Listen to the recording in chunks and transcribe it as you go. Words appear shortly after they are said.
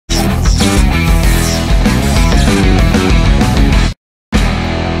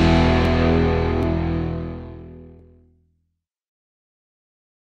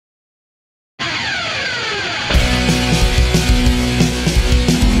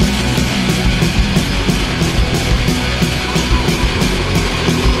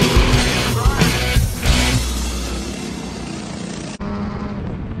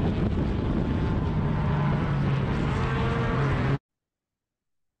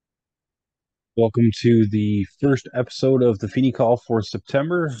Welcome to the first episode of the Feeney Call for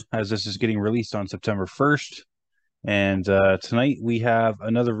September, as this is getting released on September 1st. And tonight we have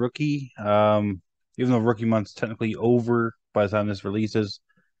another rookie. Even though rookie month's technically over by the time this releases,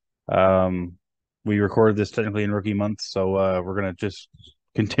 um, we recorded this technically in rookie month, so we're gonna just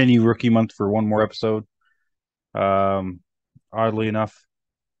continue rookie month for one more episode. Um, Oddly enough,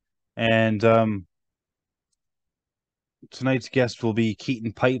 and tonight's guest will be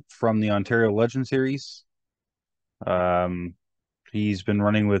Keaton Pipe from the Ontario Legend Series. Um, He's been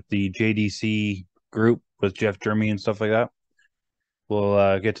running with the JDC group with Jeff Jeremy and stuff like that.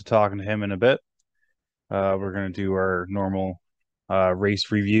 We'll get to talking to him in a bit. We're going to do our normal race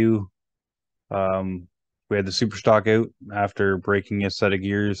review. We had the super stock out after breaking a set of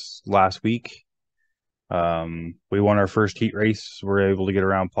gears last week. We won our first heat race. We were able to get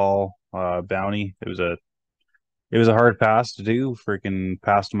around Paul Bounty. It was a hard pass to do. Freaking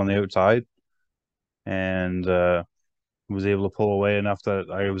passed him on the outside, and was able to pull away enough that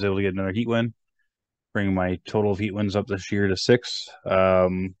I was able to get another heat win, bringing my total of heat wins up this year to 6.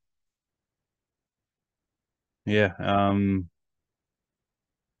 Yeah.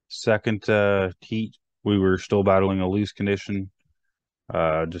 Second heat, we were still battling a loose condition.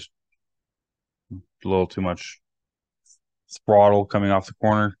 Just a little too much throttle coming off the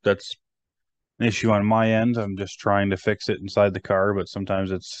corner. That's an issue on my end. I'm just trying to fix it inside the car, but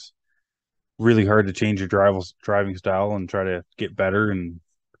sometimes it's really hard to change your driving style and try to get better. And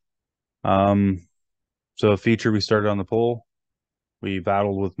um, so a feature we started on the pole. We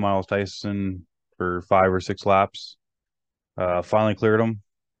battled with Miles Tyson for 5 or 6 laps. Finally cleared him.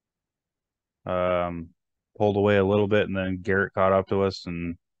 Um, Pulled away a little bit, and then Garrett caught up to us,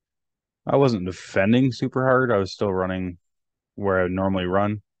 and I wasn't defending super hard. I was still running where I would normally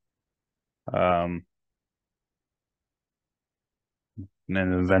run. Um, and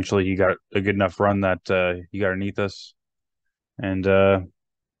then eventually he got a good enough run that he got underneath us, and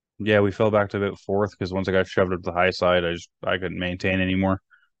yeah, we fell back to about fourth because once I got shoved up to the high side, I couldn't maintain anymore.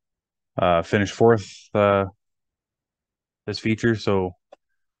 Finished fourth this feature, so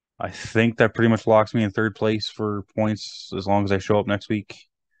I think that pretty much locks me in third place for points as long as I show up next week.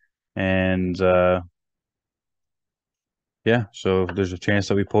 And yeah, so there's a chance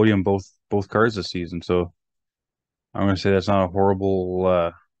that we podium both cars this season. So I'm going to say that's not a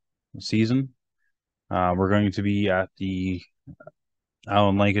horrible season. We're going to be at the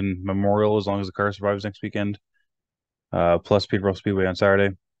Alan Lincoln Memorial as long as the car survives next weekend. Plus Peterborough Speedway on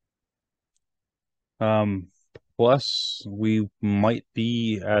Saturday. Um, Plus we might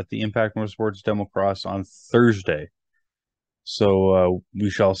be at the Impact Motorsports Demo Cross on Thursday. So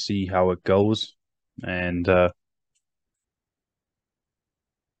we shall see how it goes. And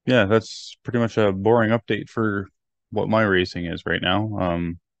yeah, that's pretty much a boring update for what my racing is right now.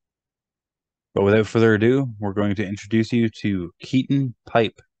 But without further ado, we're going to introduce you to Keaton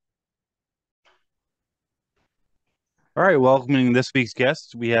Pipe. All right, welcoming this week's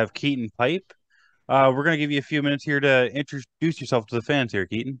guest, we have Keaton Pipe. We're going to give you a few minutes here to introduce yourself to the fans here,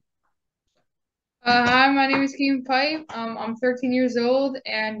 Keaton. Hi, my name is Keaton Pipe. I'm 13 years old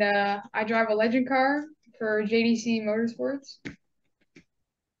and I drive a legend car for JDC Motorsports.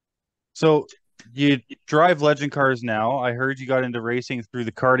 So you drive legend cars now. I heard you got into racing through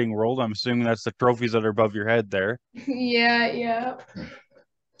the karting world. I'm assuming that's the trophies that are above your head there. Yeah, yeah. Those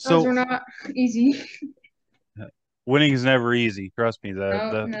So were not easy. winning is never easy. Trust me. The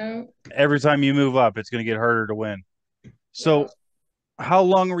No, the no. every time you move up, it's going to get harder to win. Yeah. So how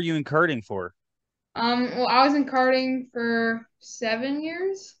long were you in karting for? Well, I was in karting for 7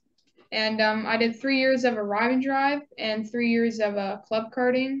 years, and I did 3 years of a ride and drive and 3 years of a club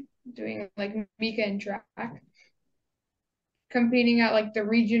karting, doing like Mika and track, competing at like the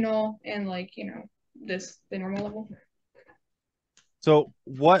regional and like the normal level. So,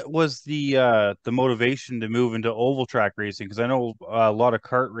 what was the motivation to move into oval track racing? Because I know a lot of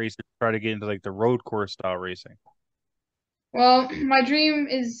kart racers try to get into like the road course style racing. Well, my dream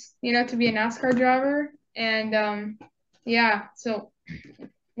is, to be a NASCAR driver. And yeah, so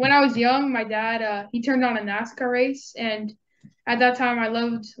when I was young, my dad he turned on a NASCAR race, and at that time I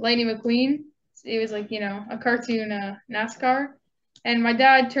loved Lightning McQueen. It was like, a cartoon NASCAR. And my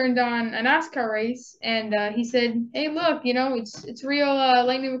dad turned on a NASCAR race, and he said, "Hey, look, it's real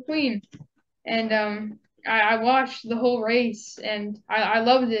Lightning McQueen." And I watched the whole race, and I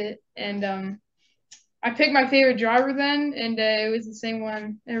loved it. And I picked my favorite driver then, and it was the same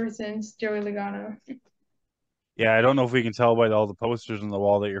one ever since, Joey Logano. Yeah, I don't know if we can tell by all the posters on the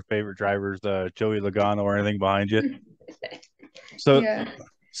wall that your favorite driver's Joey Logano or anything behind you. So, Yeah.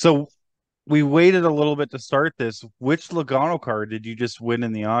 so we waited a little bit to start this. Which Logano car did you just win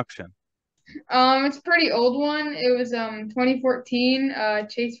in the auction? It's a pretty old one. It was 2014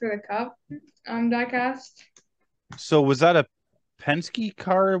 Chase for the Cup diecast. So was that a Penske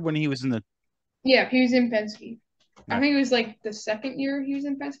car when he was in the? Yeah, he was in Penske. I Yeah. think it was like the second year he was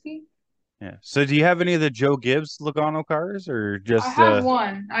in Penske. Yeah. So do you have any of the Joe Gibbs Logano cars, or I just have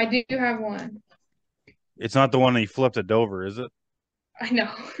one. I do have one. it's not the one that he flipped at Dover, is it? I know.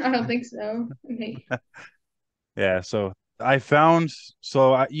 I don't think so. Okay. Yeah. So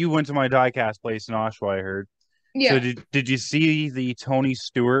you went to my diecast place in Oshawa, I heard. So Yeah, did you see the Tony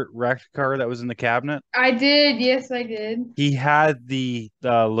Stewart wrecked car that was in the cabinet? I did. Yes, I did. He had the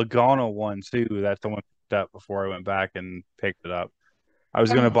Logano one too. That's the one I picked up before I went back and picked it up. I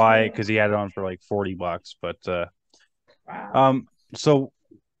was gonna Oh, buy it cool. because he had it on for like $40, but Wow. um, so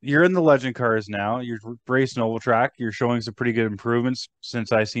you're in the legend cars now. You're racing oval track. You're showing some pretty good improvements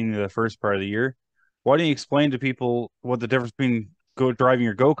since I seen you the first part of the year. Why don't you explain to people what the difference between go driving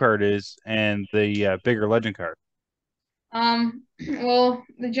your go kart is and the bigger legend car? Well,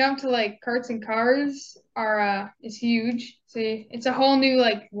 the jump to like carts and cars are is huge. See, it's a whole new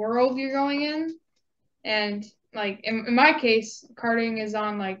like world you're going in. And like in my case, karting is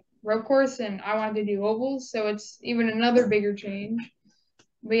on like road course and I wanted to do ovals, so it's even another bigger change.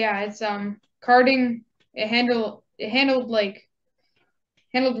 But yeah, it's karting it handled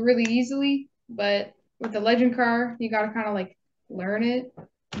really easily, but with the legend car, you gotta kinda like learn it.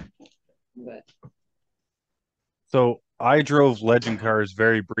 But So I drove legend cars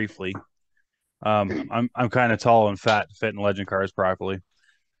very briefly. I'm kind of tall and fat to fit in legend cars properly.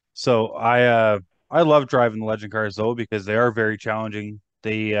 So I love driving the legend cars though because they are very challenging.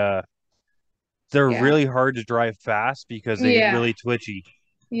 They're yeah. really hard to drive fast because they get Yeah. really twitchy.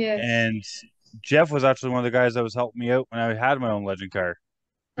 Yes. And Jeff was actually one of the guys that was helping me out when I had my own legend car.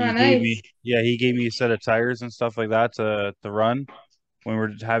 Oh, nice. He gave me a set of tires and stuff like that to run when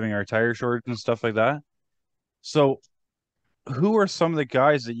we're having our tire shortage and stuff like that. So who are some of the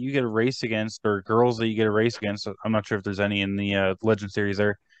guys that you get a race against or girls that you get a race against? I'm not sure if there's any in the Legend series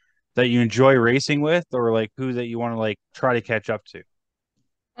there that you enjoy racing with, or like who that you want to like try to catch up to.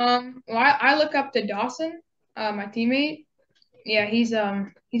 Well, I look up to Dawson, my teammate. Yeah, he's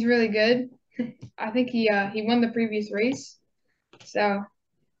really good. I think he won the previous race. So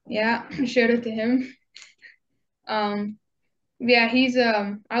yeah, showed it to him. Um, yeah, he's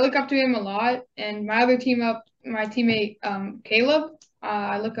I look up to him a lot, and my teammate Caleb,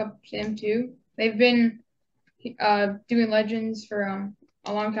 I look up to him too. They've been doing legends for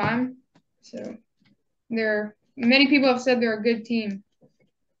a long time, so they're many people have said they're a good team.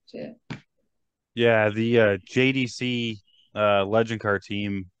 To, Yeah, the JDC Legend Car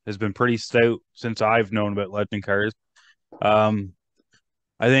team has been pretty stout since I've known about Legend Cars. Um,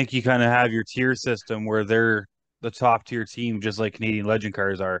 I think you kind of have your tier system where they're the top tier team, just like Canadian Legend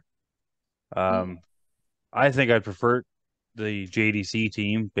Cars are. yeah, Um, I think I'd prefer the JDC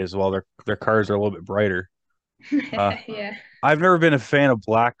team because well, their cars are a little bit brighter. Uh, yeah, I've never been a fan of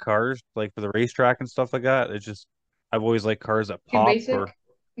black cars, like for the racetrack and stuff like that. It's just I've always liked cars that too pop or basic.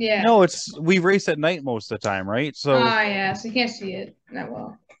 Yeah. no, it's we race at night most of the time, right? Yeah, so you can't see it that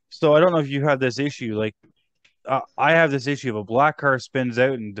well. So I don't know if you have this issue. Like I have this issue of a black car spins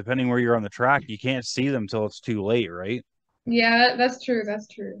out, and depending where you're on the track, you can't see them till it's too late, right? Yeah, that's true. That's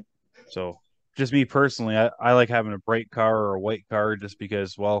true. So just me personally, I like having a bright car or a white car just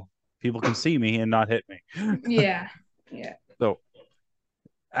because, well, people can see me and not hit me. Yeah, yeah. So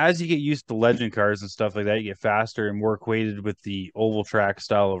as you get used to legend cars and stuff like that, you get faster and more acquainted with the oval track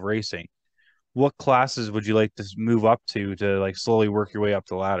style of racing. What classes would you like to move up to like slowly work your way up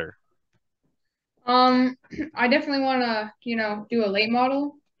the ladder? Um, I definitely want to, do a late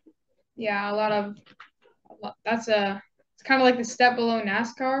model. Yeah, that's it's kind of like the step below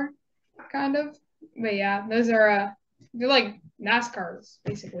NASCAR, kind of. But yeah, those are they're like NASCARs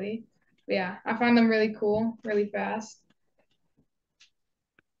basically. But yeah, I find them really cool, really fast.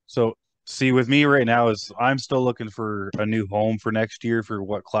 So see with me right now is I'm still looking for a new home for next year for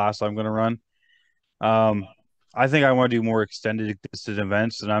what class I'm going to run. Um, I think I want to do more extended distance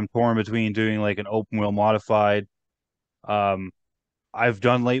events, and I'm torn between doing like an open wheel modified. Um, I've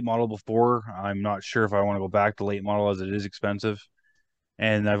done late model before. I'm not sure if I want to go back to late model as it is expensive.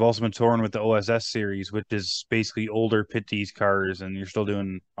 And I've also been touring with the OSS series, which is basically older pit tease cars, and you're still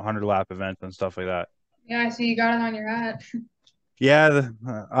doing 100 lap events and stuff like that. Yeah, I see you got it on your hat. Yeah,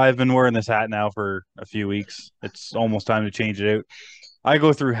 I've been wearing this hat now for a few weeks. It's almost time to change it out. I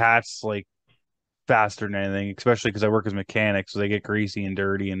go through hats like faster than anything, especially because I work as a mechanic, so they get greasy and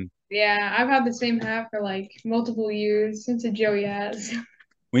dirty. And Yeah, I've had the same hat for like multiple years since a Joey has.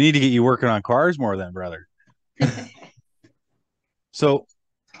 we need to get you working on cars more, then, brother. So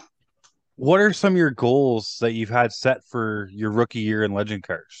What are some of your goals that you've had set for your rookie year in Legend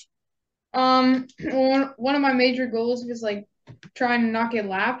Cars? One of my major goals was like trying to not get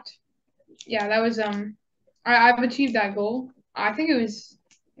lapped. Yeah, that was I've achieved that goal. I think it was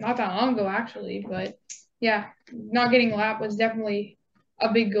not that long ago actually, but yeah, not getting lapped was definitely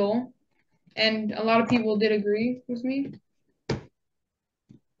a big goal, and a lot of people did agree with me.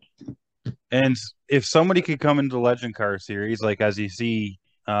 And if somebody could come into the Legend Car series, like as you see,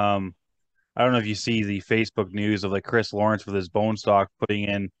 um, I don't know if you see the Facebook news of like Chris Lawrence with his bone stock putting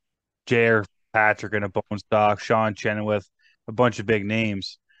in J.R. Patrick in a bone stock, Sean Chenoweth, a bunch of big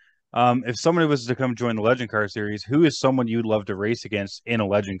names. If somebody was to come join the Legend Car series, who is someone you'd love to race against in a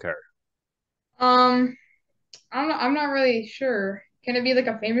Legend Car? Um, I'm not really sure. Can it be like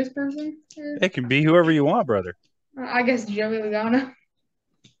a famous person? It can be whoever you want, brother. I guess Joey Logano.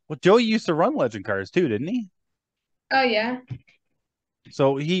 Well, Joey used to run Legend Cars too, didn't he? Oh yeah,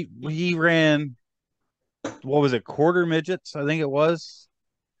 So he ran what was it, quarter midgets, I think it was.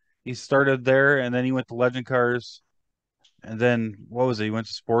 He started there and then he went to Legend Cars. And then what was it? He went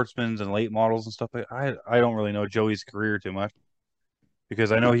to Sportsman's and late models and stuff. I don't really know Joey's career too much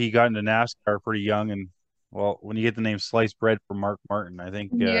because I know he got into NASCAR pretty young. And well, when you get the name Sliced Bread from Mark Martin, I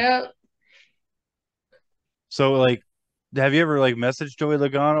think yeah. so. Like, have you ever like messaged Joey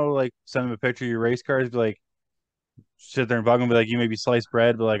Logano, like send him a picture of your race cars, be like sit there and bug him, be like you may be sliced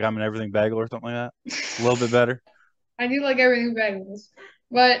bread, but like I'm an everything bagel or something like that. A little bit better. I do like everything bagels,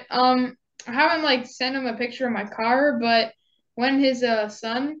 but I haven't like sent him a picture of my car. But when his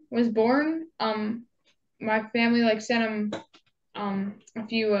son was born, my family like sent him a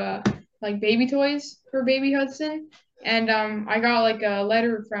few like baby toys for baby Hudson, and I got like a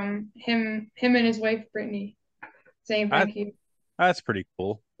letter from him and his wife Brittany saying That thank you. that's pretty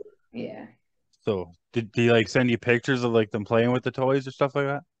cool. Yeah. So did he like send you pictures of like them playing with the toys or stuff like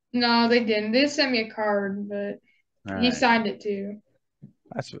that? No, they didn't. They just sent me a card, but All he right. signed it too.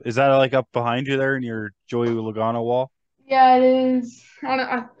 That's is that like up behind you there in your Joey Logano wall? Yeah, it is.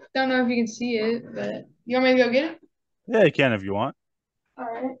 I don't know if you can see it, but you want me to go get it? Yeah, you can if you want. All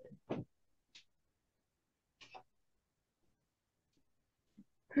right.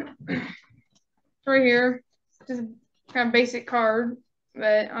 Right here. Just a kind of basic card,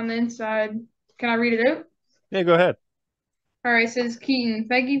 but on the inside, can I read it out? Yeah, go ahead. All right, it says Keaton,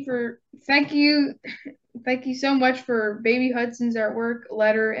 thank you so much for baby Hudson's artwork,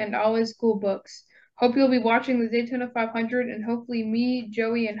 letter, and all his cool books. Hope you'll be watching the Daytona 500, and hopefully me,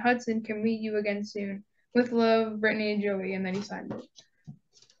 Joey, and Hudson can meet you again soon. With love, Brittany and Joey, and then he signed it.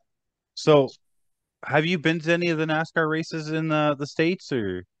 So have you been to any of the NASCAR races in the States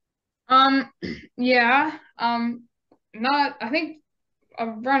or Um, yeah. Not. I think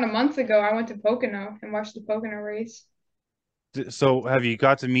around a month ago, I went to Pocono and watched the Pocono race. so have you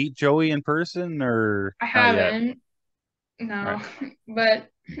got to meet Joey in person or I not yet? haven't, All right. no, but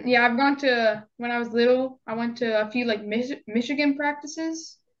yeah, I've gone to when I was little. I went to a few like Michigan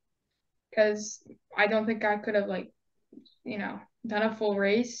practices because I don't think I could have like done a full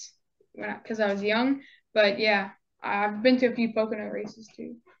race because I was young. But yeah, I've been to a few Pocono races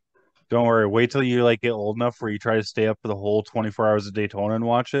too. Don't worry. Wait till you like get old enough where you try to stay up for the whole 24 hours of Daytona and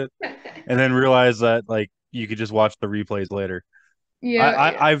watch it, and then realize that like you could just watch the replays later. Yeah,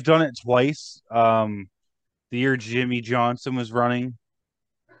 yeah, I've done it twice. The year Jimmy Johnson was running,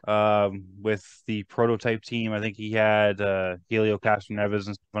 with the prototype team. I think he had Helio Castroneves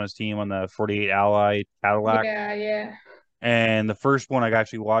and stuff on his team on the 48 Ally Cadillac. yeah, yeah. And the first one I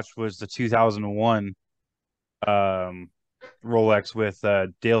actually watched was the 2001 um, Rolex with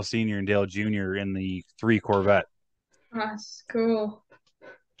Dale Senior and Dale Junior in the three Corvette. That's cool.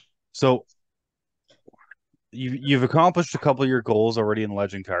 So you've accomplished a couple of your goals already in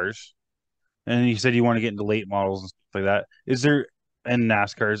Legend Cars, and you said you want to get into late models and stuff like that. Is there and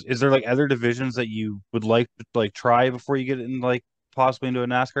NASCARs? Is there like other divisions that you would like to like try before you get in like possibly into a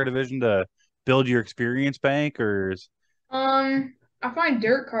NASCAR division to build your experience bank, or is, I find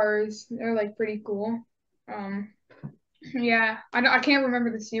dirt cars they're like pretty cool. Um, yeah, I can't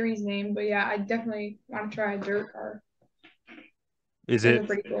remember the series name, but yeah, I definitely want to try a dirt car. is Those are it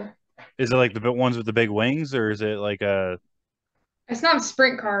pretty cool. is it like the ones with the big wings, or is it like a It's not a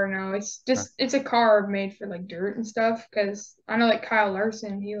sprint car, no. It's a car made for like dirt and stuff. Because I know like Kyle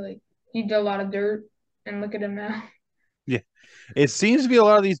Larson, he did a lot of dirt, and look at him now. yeah? It seems to be a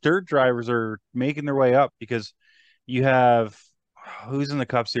lot of these dirt drivers are making their way up because you have who's in the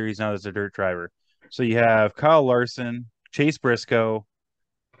Cup Series now that's a dirt driver. So you have Kyle Larson, Chase Briscoe,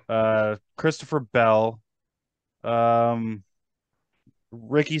 Christopher Bell, um,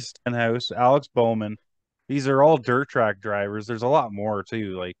 Ricky Stenhouse, Alex Bowman. These are all dirt track drivers. There's a lot more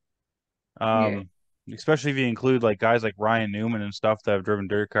too. Like Yeah. Um, especially if you include like guys like Ryan Newman and stuff that have driven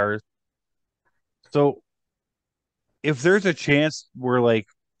dirt cars. So if there's a chance where like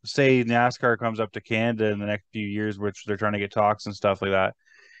say NASCAR comes up to Canada in the next few years, which they're trying to get talks and stuff like that,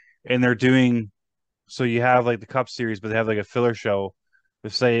 and they're doing so you have like the Cup Series, but they have like a filler show.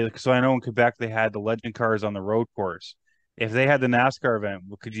 With say, so I know in Quebec they had the legend cars on the road course. If they had the NASCAR event,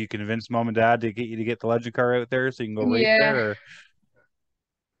 could you convince mom and dad to get you to get the legend car out there so you can go race there? Yeah. Or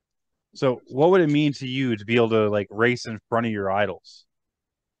so, what would it mean to you to be able to like race in front of your idols?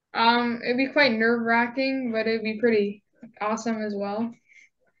 It'd be quite nerve-wracking, but it'd be pretty awesome as well.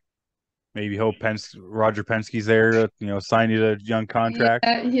 Maybe hope Roger Penske's there to sign you to a young contract.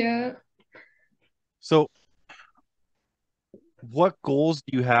 Yeah, yeah. So, what goals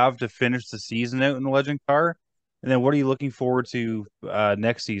do you have to finish the season out in the legend car? And then what are you looking forward to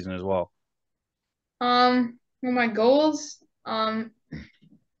next season as well? Well, my goals, I'm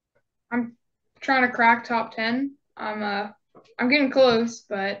trying to crack top 10. I'm getting close,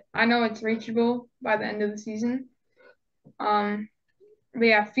 but I know it's reachable by the end of the season. Um, but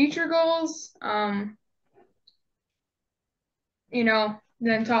yeah, future goals, then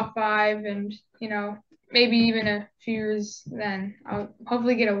top five and, maybe even a few years then I'll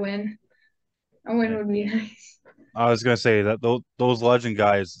hopefully get a win. A win Yeah. would be nice. I was gonna say that those legend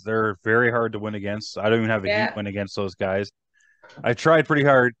guys, they're very hard to win against. I don't even have a heat Yeah. win against those guys. I tried pretty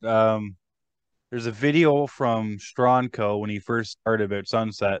hard. There's a video from Stronco when he first started about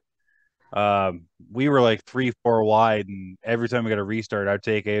Sunset. We were like 3, 4 wide, and every time we got a restart, I'd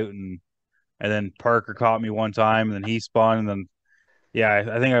take out, and then Parker caught me one time, and then he spun, and then yeah,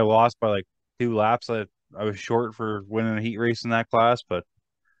 I think I lost by like 2 laps. I was short for winning a heat race in that class, but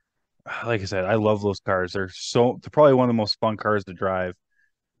like I said, I love those cars. They're probably one of the most fun cars to drive.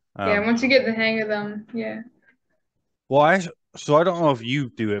 Yeah, Um, once you get the hang of them, yeah. well, so I don't know if you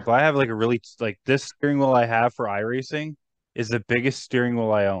do it, but I have like a really like this steering wheel I have for iRacing is the biggest steering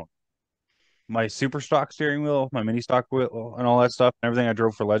wheel I own. My super stock steering wheel, my mini stock wheel, and all that stuff, and everything I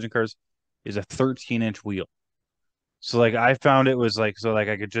drove for legend cars is a 13-inch wheel. So like I found it was like so like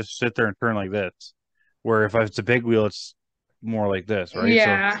I could just sit there and turn like this. Where if it's a big wheel, it's more like this, right? So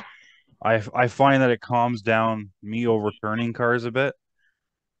Yeah. I find that it calms down me overturning cars a bit.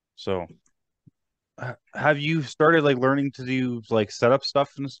 So have you started like learning to do like setup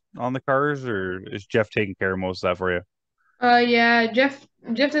stuff on the cars, or is Jeff taking care of most of that for you? Yeah, Jeff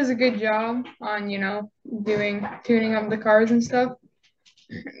does a good job on, doing tuning up the cars and stuff.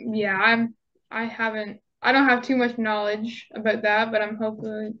 Yeah, I don't have too much knowledge about that, but I'm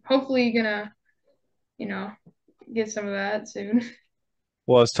hopefully gonna, you know, get some of that soon.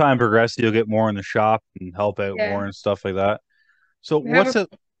 Well, as time progresses, you'll get more in the shop and help out Yeah. more and stuff like that. So They have a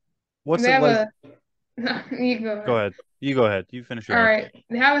what's they it have like? a you go Go ahead. ahead. You go ahead. You finish your All answer. right.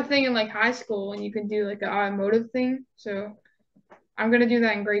 They have a thing in like high school and you can do like an automotive thing. So I'm gonna do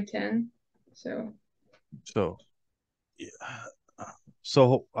that in grade 10. So So yeah.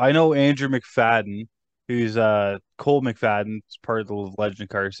 So I know Andrew McFadden, who's Cole McFadden's part of the Legend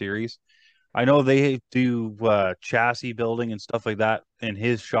Car series. I know they do chassis building and stuff like that in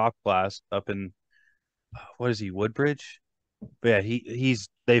his shop class up in what is he, Woodbridge? But yeah,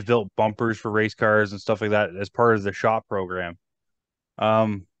 they've built bumpers for race cars and stuff like that as part of the shop program.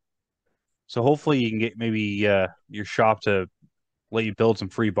 Um, so hopefully you can get maybe your shop to let you build some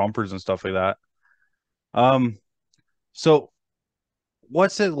free bumpers and stuff like that. Um, so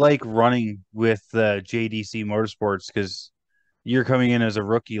what's it like running with JDC Motorsports? Because you're coming in as a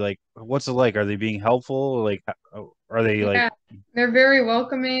rookie. Like, what's it like? Are they being helpful? Like, are they like yeah, they're very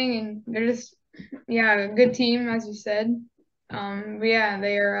welcoming and they're just yeah, a good team as you said. But yeah,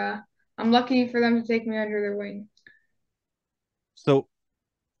 they're I'm lucky for them to take me under their wing. so?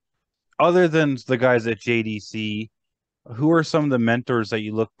 Other than the guys at JDC, who are some of the mentors that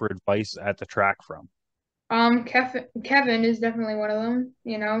you look for advice at the track from? Kevin is definitely one of them.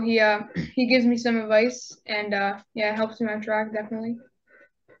 He gives me some advice and yeah, helps me on track definitely.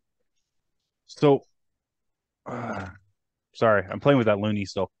 So, uh, sorry, I'm playing with that loony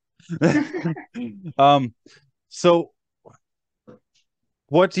still. Um, so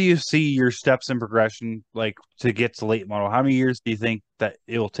what do you see your steps in progression like to get to late model? How many years do you think that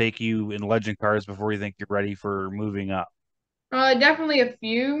it will take you in legend cars before you think you're ready for moving up? Definitely a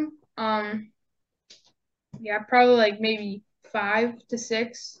few. Yeah, probably like maybe 5 to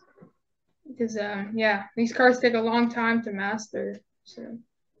 6 because yeah, these cars take a long time to master. So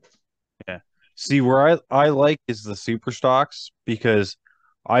Yeah. See, where I like is the super stocks because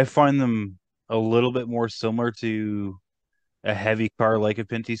I find them a little bit more similar to a heavy car like a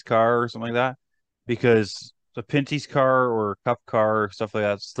Pinty's car or something like that because a Pinty's car or a Cup car, stuff like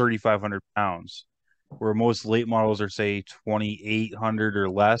that's 3,500 pounds, where most late models are say 2,800 or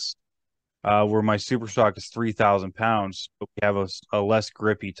less. Where my super stock is 3,000 pounds, but we have a less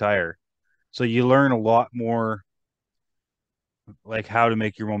grippy tire. So you learn a lot more like how to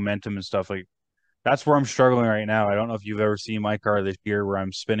make your momentum and stuff. Like that's where I'm struggling right now. I don't know if you've ever seen my car this year where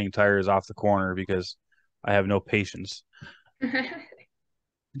I'm spinning tires off the corner because I have no patience.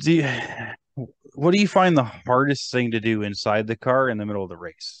 Do you, what do you find the hardest thing to do inside the car in the middle of the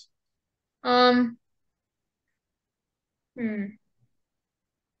race? Um, hmm.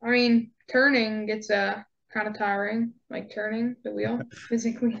 I mean, turning gets kind of tiring, like turning the wheel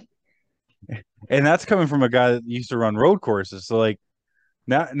physically. And that's coming from a guy that used to run road courses. So like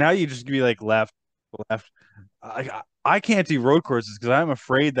now you just be like left, left. I can't do road courses because I'm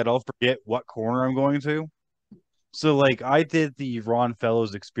afraid that I'll forget what corner I'm going to. So like I did the Ron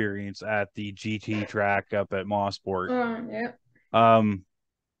Fellows experience at the GT track up at Mosport. Yeah. Um,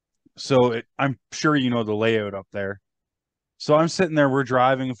 I'm sure you know the layout up there. So I'm sitting there, we're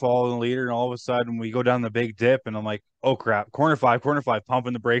driving, following the leader, and all of a sudden we go down the big dip, and I'm like, oh crap, corner five,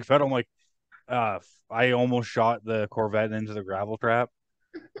 pumping the brake pedal. I'm like, uh, I almost shot the Corvette into the gravel trap,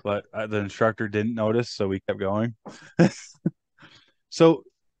 but the instructor didn't notice, so we kept going. So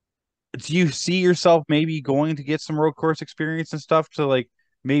do you see yourself maybe going to get some road course experience and stuff to like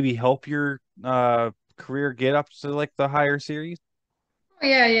maybe help your career get up to like the higher series?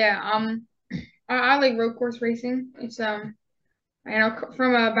 Yeah, yeah. I like road course racing. It's from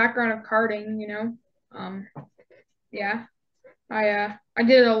a background of karting, Um, yeah. I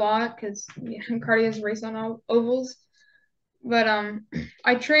did it a lot because karting is a race on ovals. But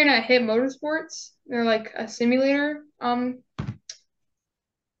I train at Hit Motorsports. They're like a simulator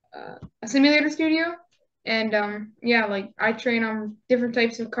studio. And yeah, like I train on different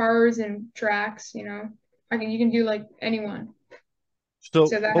types of cars and tracks, you can do like anyone. So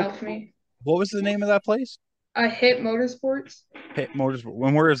So that helps me. what was the name of that place? I Hit Motorsports, Hit Motors.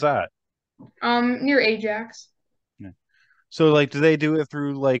 When where is that? near Ajax. Yeah. So like do they do it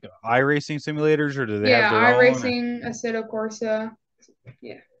through like iRacing simulators or do they have Yeah, their own or iRacing, Assetto Corsa.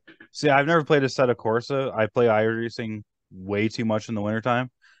 Yeah. see I've never played a set of Corsa. I play iRacing way too much in the wintertime.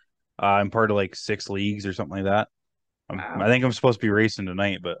 I'm part of like six leagues or something like that. I Wow. think I'm supposed to be racing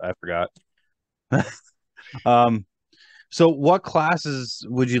tonight, but I forgot. Um, so what classes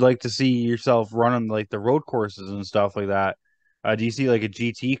would you like to see yourself running like the road courses and stuff like that? Do you see like a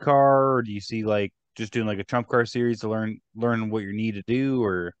GT car or do you see like just doing like a trump car series to learn what you need to do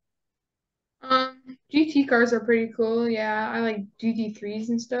or GT cars are pretty cool. Yeah, I like GT3s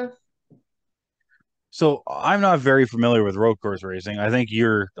and stuff. so I'm not very familiar with road course racing. I think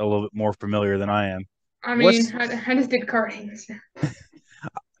you're a little bit more familiar than I am. I mean, What's I just did karting. So.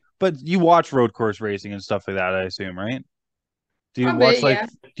 but you watch road course racing and stuff like that, I assume, right? A bit, yeah.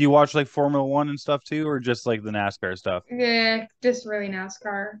 Do you watch like Formula One and stuff too, or just like the NASCAR stuff? Yeah, just really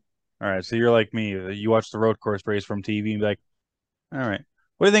NASCAR. All right, so you're like me. You watch the road course race from TV and be like, all right.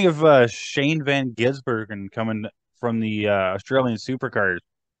 What do you think of Shane Van Gisbergen coming from the Australian Supercars?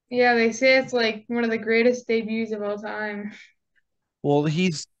 Yeah, they say it's like one of the greatest debuts of all time. Well,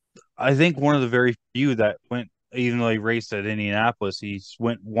 I think, one of the very few that went, even though he raced at Indianapolis, he's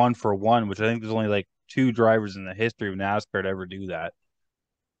went one for one, which I think there's only like two drivers in the history of NASCAR to ever do that.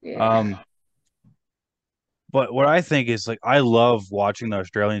 Yeah. Um, but what I think is like, I love watching the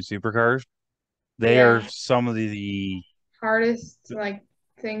Australian Supercars. They are Yeah. some of the Hardest like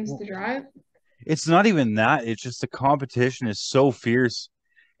things to drive. it's not even that. It's just the competition is so fierce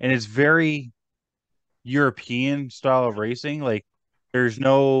and it's very European style of racing. Like there's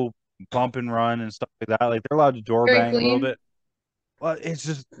no bump and run and stuff like that. Like they're allowed to door Very bang a little clean. bit. Well, it's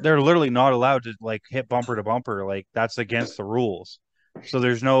just they're literally not allowed to like hit bumper to bumper. Like that's against the rules. So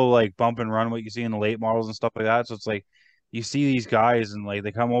there's no like bump and run what you see in the late models and stuff like that. So it's like you see these guys and like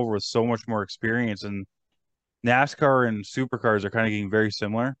they come over with so much more experience and NASCAR and supercars are kind of getting very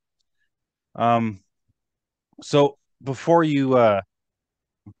similar. Um, so before you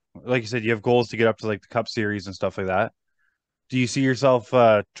like you said, you have goals to get up to like the Cup Series and stuff like that. Do you see yourself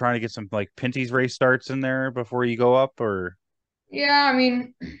trying to get some like Pinty's race starts in there before you go up or Yeah, I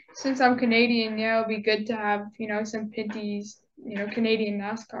mean, since I'm Canadian, yeah, it'll be good to have, some Pinties, Canadian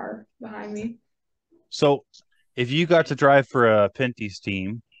NASCAR behind me. so if you got to drive for a Pinty's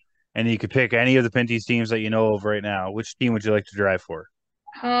team and you could pick any of the Pinty's teams that you know of right now, which team would you like to drive for?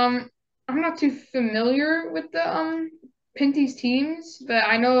 Um, I'm not too familiar with the Pinty's teams, but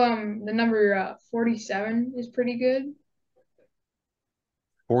I know the number 47 is pretty good.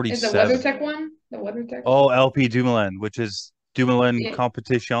 Is the 47. WeatherTech one? The WeatherTech? Oh, LP Dumoulin, which is Dumoulin Yeah,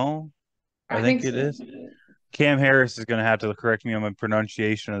 Competition, I I think think it so. is. Cam Harris is going to have to correct me on my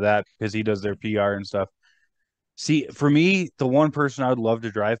pronunciation of that because he does their PR and stuff. See, for me, the one person I would love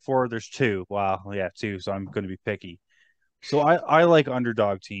to drive for, there's two. Wow, yeah, two. So I'm going to be picky. So I like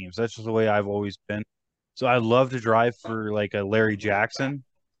underdog teams. That's just the way I've always been. So I love to drive for like a Larry Jackson,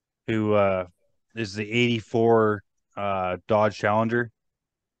 who is the '84 Dodge Challenger.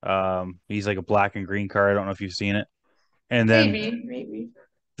 He's like a black and green car. I don't know if you've seen it. And then Maybe, maybe.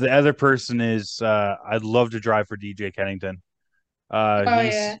 the other person is I'd love to drive for DJ Kennington. Uh, Oh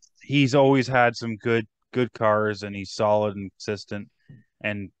he's yeah. he's always had some good cars, and he's solid and consistent.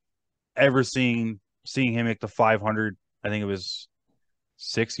 And ever seeing him make the 500, I think it was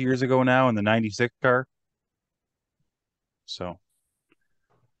 6 years ago now in the '96 car. So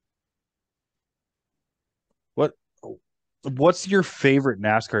what what's your favorite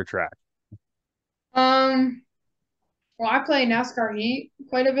NASCAR track? Um, well, I play NASCAR Heat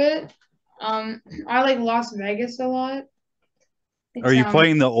quite a bit. I like Las Vegas a lot. Are It's you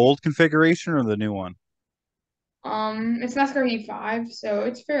playing the old configuration or the new one? it's NASCAR Heat 5, so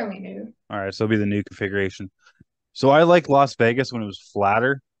it's fairly new. All right, so it'll be the new configuration. So I like Las Vegas when it was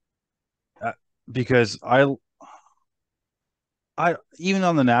flatter, uh, because I even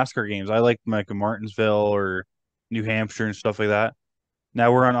on the NASCAR games I like Martinsville or New Hampshire and stuff like that.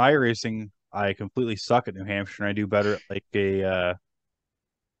 Now we're on iRacing. I completely suck at New Hampshire, and I do better at like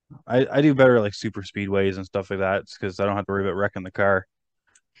I do better at like super speedways and stuff like that. It's because I don't have to worry about wrecking the car.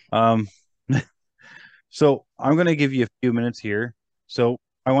 Um, so I'm gonna give you a few minutes here. So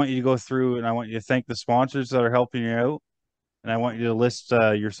I want you to go through and I want you to thank the sponsors that are helping you out, and I want you to list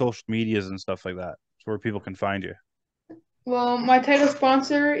your social medias and stuff like that, so where people can find you. Well, my title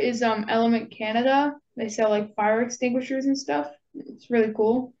sponsor is Element Canada. They sell like fire extinguishers and stuff. It's really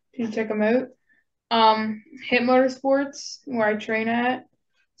cool. You can check them out. Hit Motorsports, where I train at.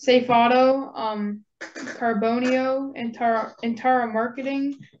 Safe Auto, Carbonio, Antara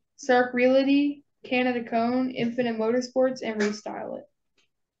Marketing, Sark Realty, Canada Cone, Infinite Motorsports, and Restyle It.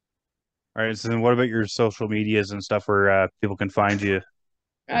 All right. So then, what about your social medias and stuff where people can find you?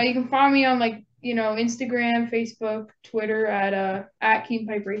 You can find me on like Instagram, Facebook, Twitter at Keaton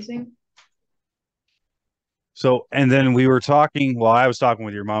Pipe Racing. So, and then we were talking. Well, I was talking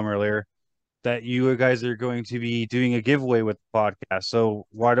with your mom earlier that you guys are going to be doing a giveaway with the podcast. So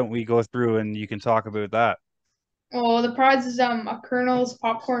why don't we go through and you can talk about that? Well, the prize is a Colonel's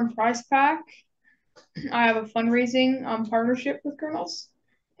popcorn prize pack. I have a fundraising partnership with Colonel's,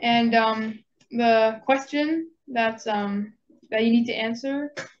 and the question that you need to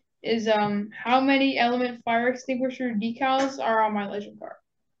answer is how many Element fire extinguisher decals are on my legend car?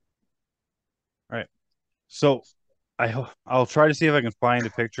 All right. So I'll try to see if I can find a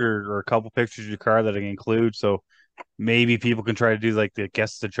picture or a couple pictures of your car that I can include. So maybe people can try to do like the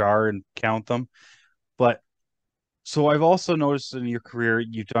guess the jar and count them. But so I've also noticed in your career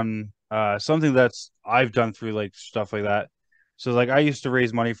you've done something that's I've done through like stuff like that. So like I used to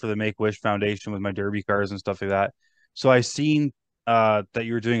raise money for the Make-A-Wish Foundation with my derby cars and stuff like that. So I seen that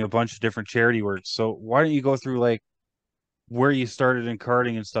you were doing a bunch of different charity work. So why don't you go through like where you started in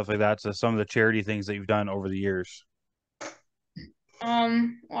karting and stuff like that to some of the charity things that you've done over the years?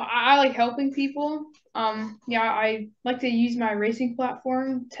 Well, I like helping people. Yeah, I like to use my racing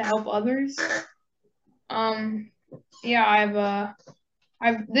platform to help others. Um, yeah,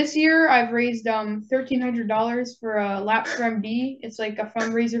 I've this year I've raised $1,300 for a lap for MD. It's like a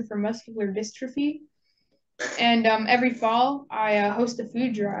fundraiser for muscular dystrophy. And every fall I host a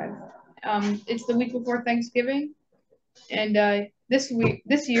food drive. It's the week before Thanksgiving, and this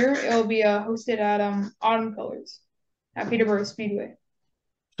year it will be hosted at Autumn Colors at Peterborough Speedway.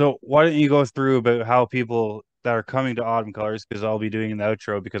 So why don't you go through about how people that are coming to Autumn Colors, because I'll be doing the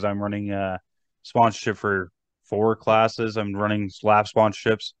outro because I'm running sponsorship for four classes. I'm running lap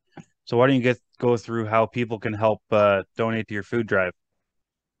sponsorships. So why don't you get go through how people can help donate to your food drive?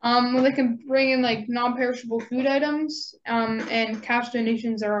 Well, they can bring in like non-perishable food items, and cash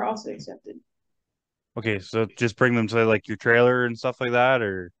donations are also accepted. Okay, so just bring them to like your trailer and stuff like that,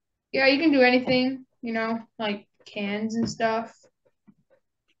 or Yeah, you can do anything, like cans and stuff.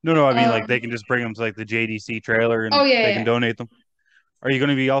 no, I mean like they Um, can just bring them to like the JDC trailer and oh yeah, they can yeah. donate them. Are you going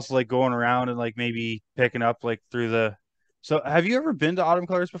to be also like going around and like maybe picking up like through the? So have you ever been to Autumn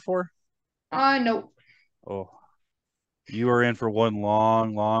Colors before? No. Oh, you are in for one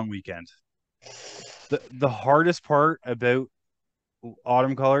long weekend. The hardest part about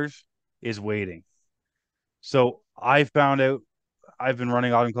Autumn Colors is waiting. So I found out I've been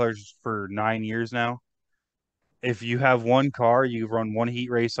running Autumn Colors for 9 years now. If you have one car, you run one heat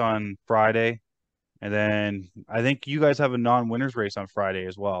race on Friday, and then I think you guys have a non-winners race on Friday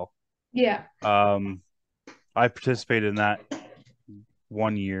as well. Yeah. Um, I participated in that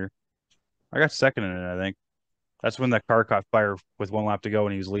one year. I got second in it, I think. That's when that car caught fire with one lap to go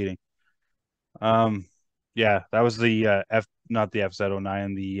and he was leading. Um, yeah, that was the not the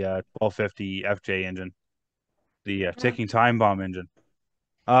FZ09, the 1250 FJ engine, the ticking time bomb engine.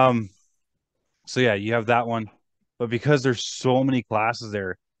 Um, so yeah, you have that one, but because there's so many classes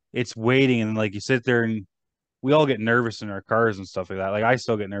there, it's waiting, and like you sit there and we all get nervous in our cars and stuff like that. Like I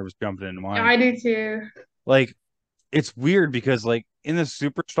still get nervous jumping into Yeah, mine. I do too. Like it's weird because like in the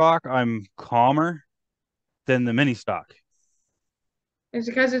super stock, I'm calmer than the mini stock. Is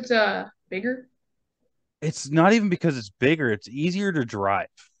it because it's bigger? It's not even because it's bigger, it's easier to drive.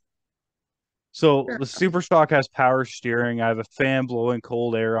 So Sure. the super stock has power steering. I have a fan blowing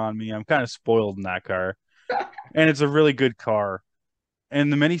cold air on me. I'm kind of spoiled in that car. And it's a really good car.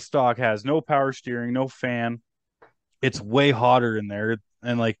 And the mini stock has no power steering, no fan. It's way hotter in there.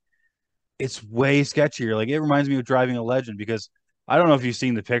 And like it's way sketchier. Like it reminds me of driving a Legend because I don't know if you've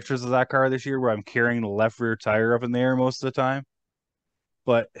seen the pictures of that car this year where I'm carrying the left rear tire up in the air most of the time.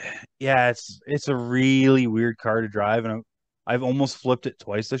 But yeah, it's a really weird car to drive, and I've almost flipped it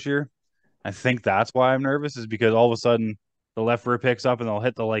twice this year. I think that's why I'm nervous is because all of a sudden the left rear picks up and they'll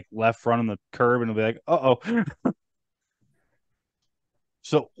hit the like left front on the curb and it'll be like, uh-oh.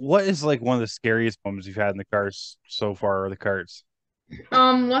 So what is like one of the scariest moments you've had in the cars so far or the carts?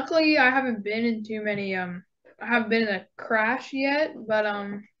 Luckily I haven't been in too many I haven't been in a crash yet, but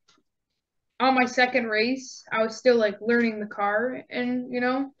on my second race, I was still like learning the car and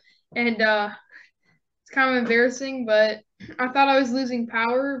and it's kind of embarrassing, but I thought I was losing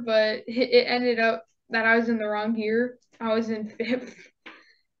power, but it ended up that I was in the wrong gear. I was in fifth,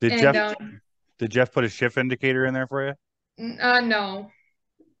 Did and Jeff did Jeff put a shift indicator in there for you? no,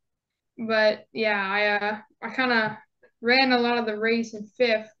 but yeah, I kind of ran a lot of the race in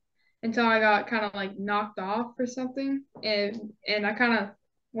fifth until I got kind of like knocked off or something, and I kind of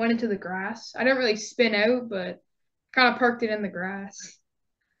went into the grass. I didn't really spin out, but kind of parked it in the grass.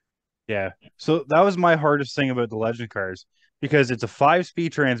 Yeah. So that was my hardest thing about the Legend cars because it's a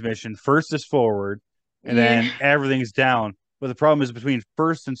 5-speed transmission. First is forward, and Yeah, then everything's down. But the problem is between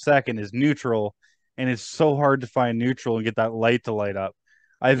first and second is neutral, and it's so hard to find neutral and get that light to light up.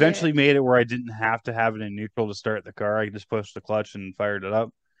 I yeah, eventually made it where I didn't have to have it in neutral to start the car. I just pushed the clutch and fired it up.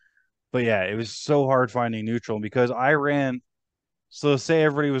 But yeah, it was so hard finding neutral because I ran. So say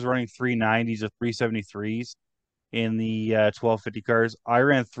everybody was running 390s or 373s in the 1250 cars. I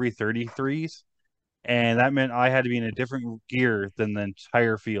ran 333s, and that meant I had to be in a different gear than the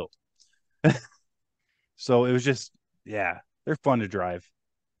entire field. So it was just, yeah, they're fun to drive.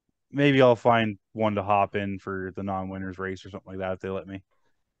 Maybe I'll find one to hop in for the non-winners race or something like that if they let me.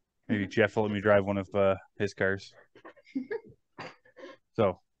 Maybe Jeff will let me drive one of his cars.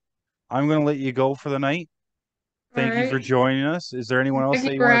 So I'm gonna let you go for the night. all Thank you for right. joining us. Is there anyone else Thank you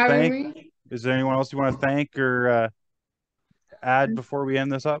that you for want to having thank? me. Is there anyone else you want to thank or add before we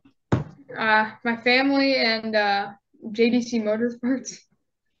end this up? My family and JDC Motorsports.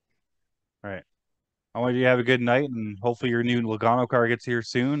 All right. I want you to have a good night, and hopefully your new Logano car gets here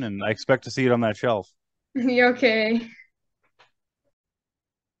soon, and I expect to see it on that shelf. You okay?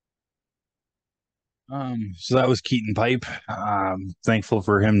 So that was Keaton Pipe. Thankful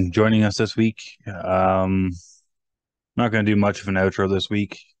for him joining us this week. Not going to do much of an outro this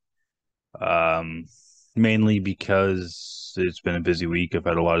week. Um, Mainly because it's been a busy week. I've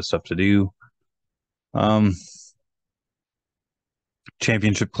had a lot of stuff to do. Um,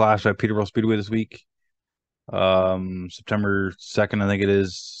 Championship class at Peterborough Speedway this week. September 2nd, I think it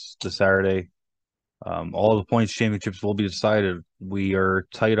is, the Saturday. All the points championships will be decided. We are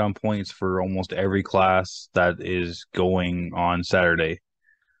tight on points for almost every class that is going on Saturday.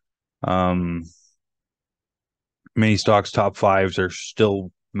 Um, Mini stocks top fives are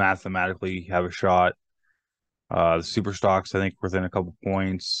still mathematically have a shot. The super stocks, I think, within a couple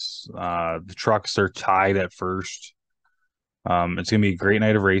points. The trucks are tied at first. It's gonna be a great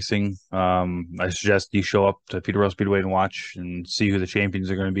night of racing. I suggest you show up to Peterborough Speedway and watch and see who the champions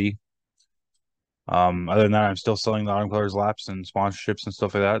are going to be. Other than that, I'm still selling the Autumn Colors laps and sponsorships and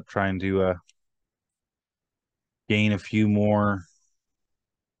stuff like that, trying to gain a few more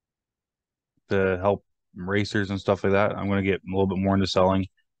to help racers and stuff like that. I'm going to get a little bit more into selling.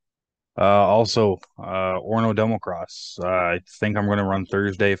 Also, Orno Demo Cross. I think I'm going to run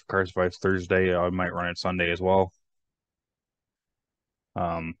Thursday. If Car survives Thursday, I might run it Sunday as well.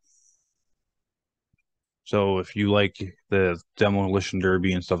 Um, so if you like the Demolition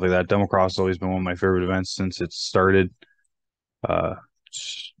Derby and stuff like that, Demo Cross has always been one of my favorite events since it started. Uh,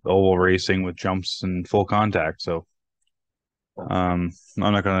 oval racing with jumps and full contact. So I'm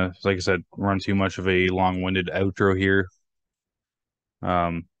not gonna, like I said, run too much of a long-winded outro here.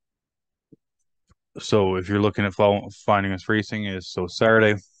 Um, so if you're looking at finding us racing, is so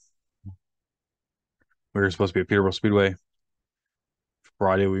Saturday we were supposed to be at Peterborough Speedway.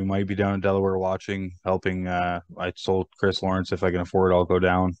 Friday we might be down in Delaware watching, helping. I told Chris Lawrence if I can afford, I'll go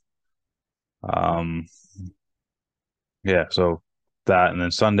down. Um, yeah, so that, and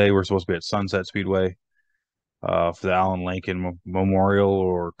then Sunday we're supposed to be at Sunset Speedway for the Alan Lincoln Memorial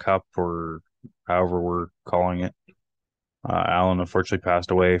or Cup or however we're calling it. Alan unfortunately passed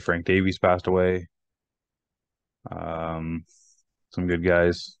away. Frank Davies passed away. Um, some good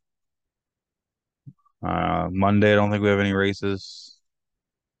guys. Monday, I don't think we have any races.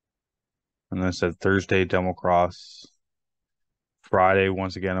 And then I said Thursday, demo cross. Friday,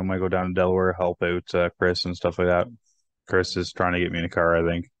 once again, I might go down to Delaware, help out Chris and stuff like that. Chris is trying to get me in a car,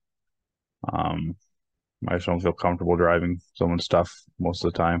 I think. I just don't feel comfortable driving someone's stuff most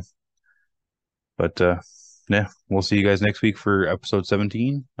of the time. But yeah, we'll see you guys next week for episode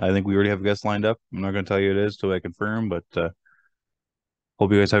 17. I think we already have a guest lined up. I'm not going to tell you who it is till I confirm, but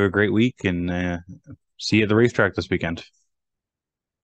hope you guys have a great week and see you at the racetrack this weekend.